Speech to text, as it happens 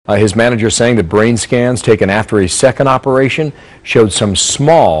His manager saying the brain scans taken after a second operation showed some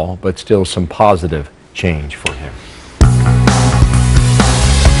small but still some positive change for him.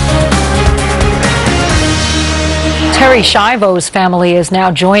 Terry Schiavo's family is now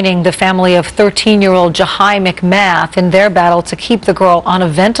joining the family of 13-year-old Jahai McMath in their battle to keep the girl on a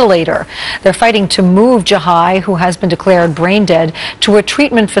ventilator. They're fighting to move Jahai, who has been declared brain dead, to a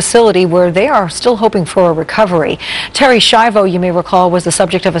treatment facility where they are still hoping for a recovery. Terry Schiavo, you may recall, was the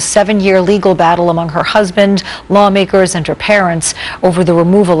subject of a 7-year legal battle among her husband, lawmakers, and her parents over the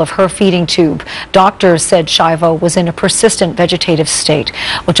removal of her feeding tube. Doctors said Schiavo was in a persistent vegetative state.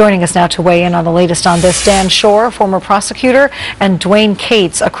 Well, joining us now to weigh in on the latest on this, Dan Schorr, former prosecutor, and Dwayne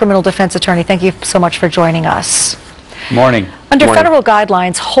Cates, a criminal defense attorney. Thank you so much for joining us. Morning. Under federal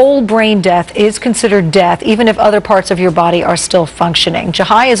guidelines, whole brain death is considered death even if other parts of your body are still functioning.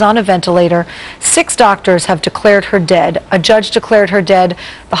 Jahai is on a ventilator. 6 doctors have declared her dead. A judge declared her dead.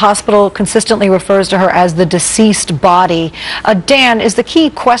 The hospital consistently refers to her as the deceased body. Dan, is the key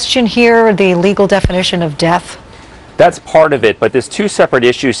question here the legal definition of death? That's part of it, but there's 2 separate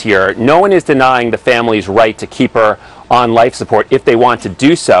issues here. No one is denying the family's right to keep her on life support if they want to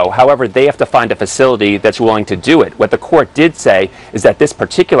do so. However, they have to find a facility that's willing to do it. What the court did say is that this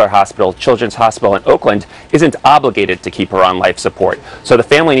particular hospital, Children's Hospital in Oakland, isn't obligated to keep her on life support. So the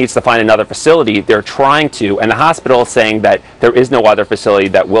family needs to find another facility. They're trying to, and the hospital is saying that there is no other facility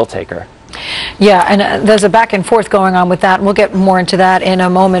that will take her. Yeah, and there's a back and forth going on with that, and we'll get more into that in a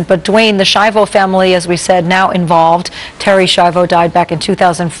moment. But Dwayne, the Schiavo family, as we said, now involved. Terry Schiavo died back in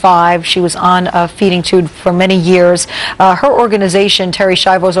 2005. She was on a feeding tube for many years. Her organization, Terry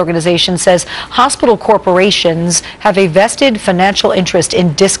Schiavo's organization, says hospital corporations have a vested financial interest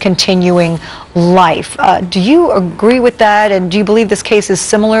in discontinuing life. Do you agree with that, and do you believe this case is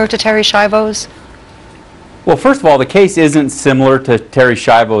similar to Terry Schiavo's? Well, first of all, the case isn't similar to Terry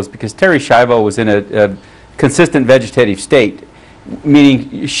Schiavo's because Terry Schiavo was in a consistent vegetative state,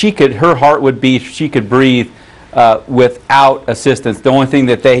 meaning her heart would beat, she could breathe without assistance. The only thing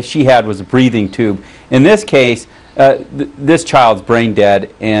that she had was a breathing tube. In this case, this child's brain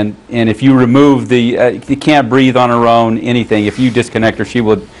dead, and if you remove you can't breathe on her own, anything. If you disconnect her, she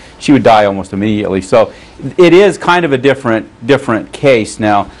would die almost immediately. So it is kind of a different case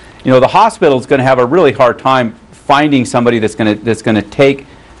now. You know, the hospital is going to have a really hard time finding somebody that's going to take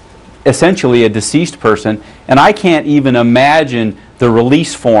essentially a deceased person, and I can't even imagine the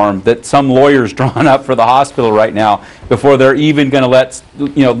release form that some lawyer's drawn up for the hospital right now before they're even going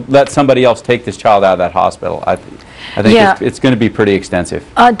to let somebody else take this child out of that hospital. I think it's going to be pretty extensive.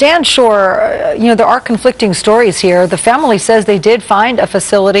 Dan Schorr, there are conflicting stories here. The family says they did find a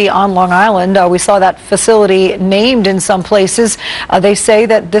facility on Long Island. We saw that facility named in some places. They say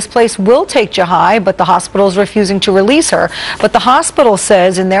that this place will take Jahai, but the hospital is refusing to release her. But the hospital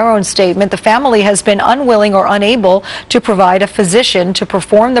says in their own statement the family has been unwilling or unable to provide a physician to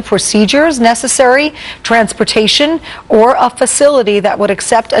perform the procedures necessary, transportation, or a facility that would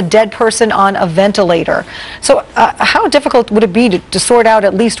accept a dead person on a ventilator. So how difficult would it be to sort out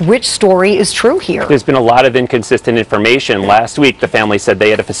at least which story is true here? There's been a lot of inconsistent information. Last week, the family said they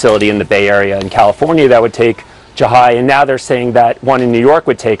had a facility in the Bay Area in California that would take Jahai, and now they're saying that one in New York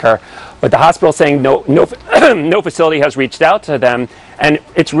would take her. But the hospital is saying no facility has reached out to them, and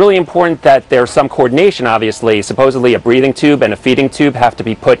it's really important that there's some coordination, obviously. Supposedly a breathing tube and a feeding tube have to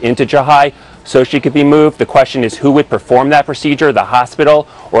be put into Jahai so she could be moved. The question is who would perform that procedure, the hospital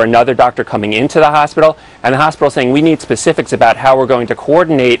or another doctor coming into the hospital? And the hospital is saying we need specifics about how we're going to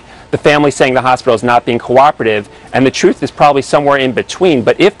coordinate. The family saying the hospital is not being cooperative, and the truth is probably somewhere in between.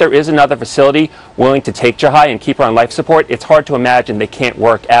 But if there is another facility willing to take Jahai and keep her on life support, it's hard to imagine they can't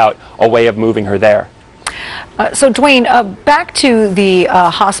work out a way of moving her there. So, Dwayne, back to the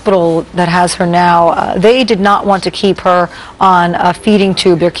hospital that has her now. They did not want to keep her on a feeding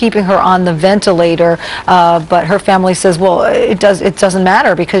tube. They're keeping her on the ventilator, but her family says, well, it doesn't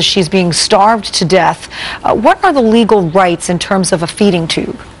matter because she's being starved to death. What are the legal rights in terms of a feeding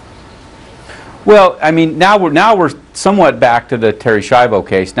tube? Well, I mean, now we're somewhat back to the Terry Schiavo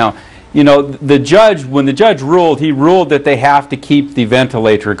case. Now, when the judge ruled, he ruled that they have to keep the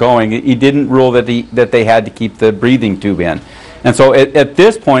ventilator going. He didn't rule that they had to keep the breathing tube in. And so at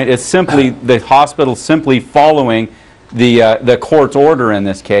this point, it's simply the hospital simply following the court's order in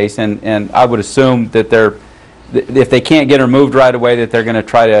this case. And I would assume that if they can't get her moved right away, that they're going to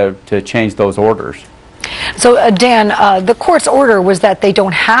try to change those orders. So, Dan, the court's order was that they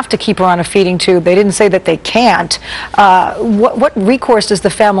don't have to keep her on a feeding tube. They didn't say that they can't. What recourse does the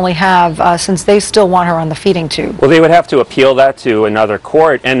family have since they still want her on the feeding tube? Well, they would have to appeal that to another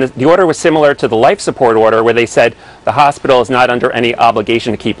court. And the order was similar to the life support order, where they said the hospital is not under any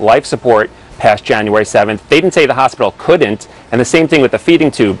obligation to keep life support past January 7th. They didn't say the hospital couldn't, and the same thing with the feeding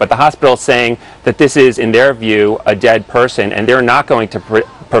tube, but the hospital is saying that this is, in their view, a dead person, and they're not going to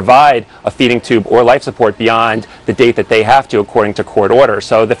provide a feeding tube or life support beyond the date that they have to, according to court order.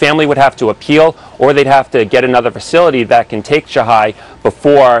 So the family would have to appeal, or they'd have to get another facility that can take Shahai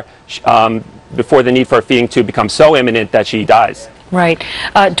before the need for a feeding tube becomes so imminent that she dies. Right.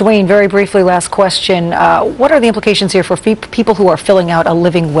 Dwayne, very briefly, last question. What are the implications here for people who are filling out a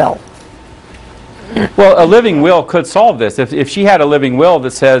living will? Well, a living will could solve this. If she had a living will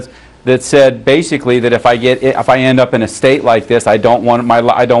that said basically that if I end up in a state like this, I don't want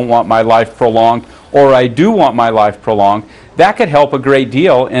my life prolonged, or I do want my life prolonged, that could help a great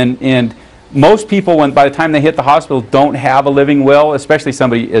deal. And most people, by the time they hit the hospital, don't have a living will, especially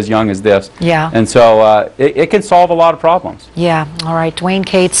somebody as young as this. Yeah. And so it can solve a lot of problems. Yeah. All right. Dwayne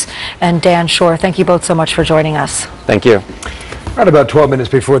Cates and Dan Schorr, thank you both so much for joining us. Thank you. Right about 12 minutes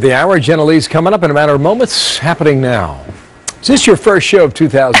before the hour. Jenna Lee's coming up in a matter of moments. Happening now. Is this your first show of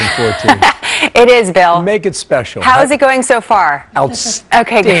 2014? It is, Bill. Make it special. How is it going so far?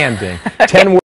 Outstanding. Okay, good. 10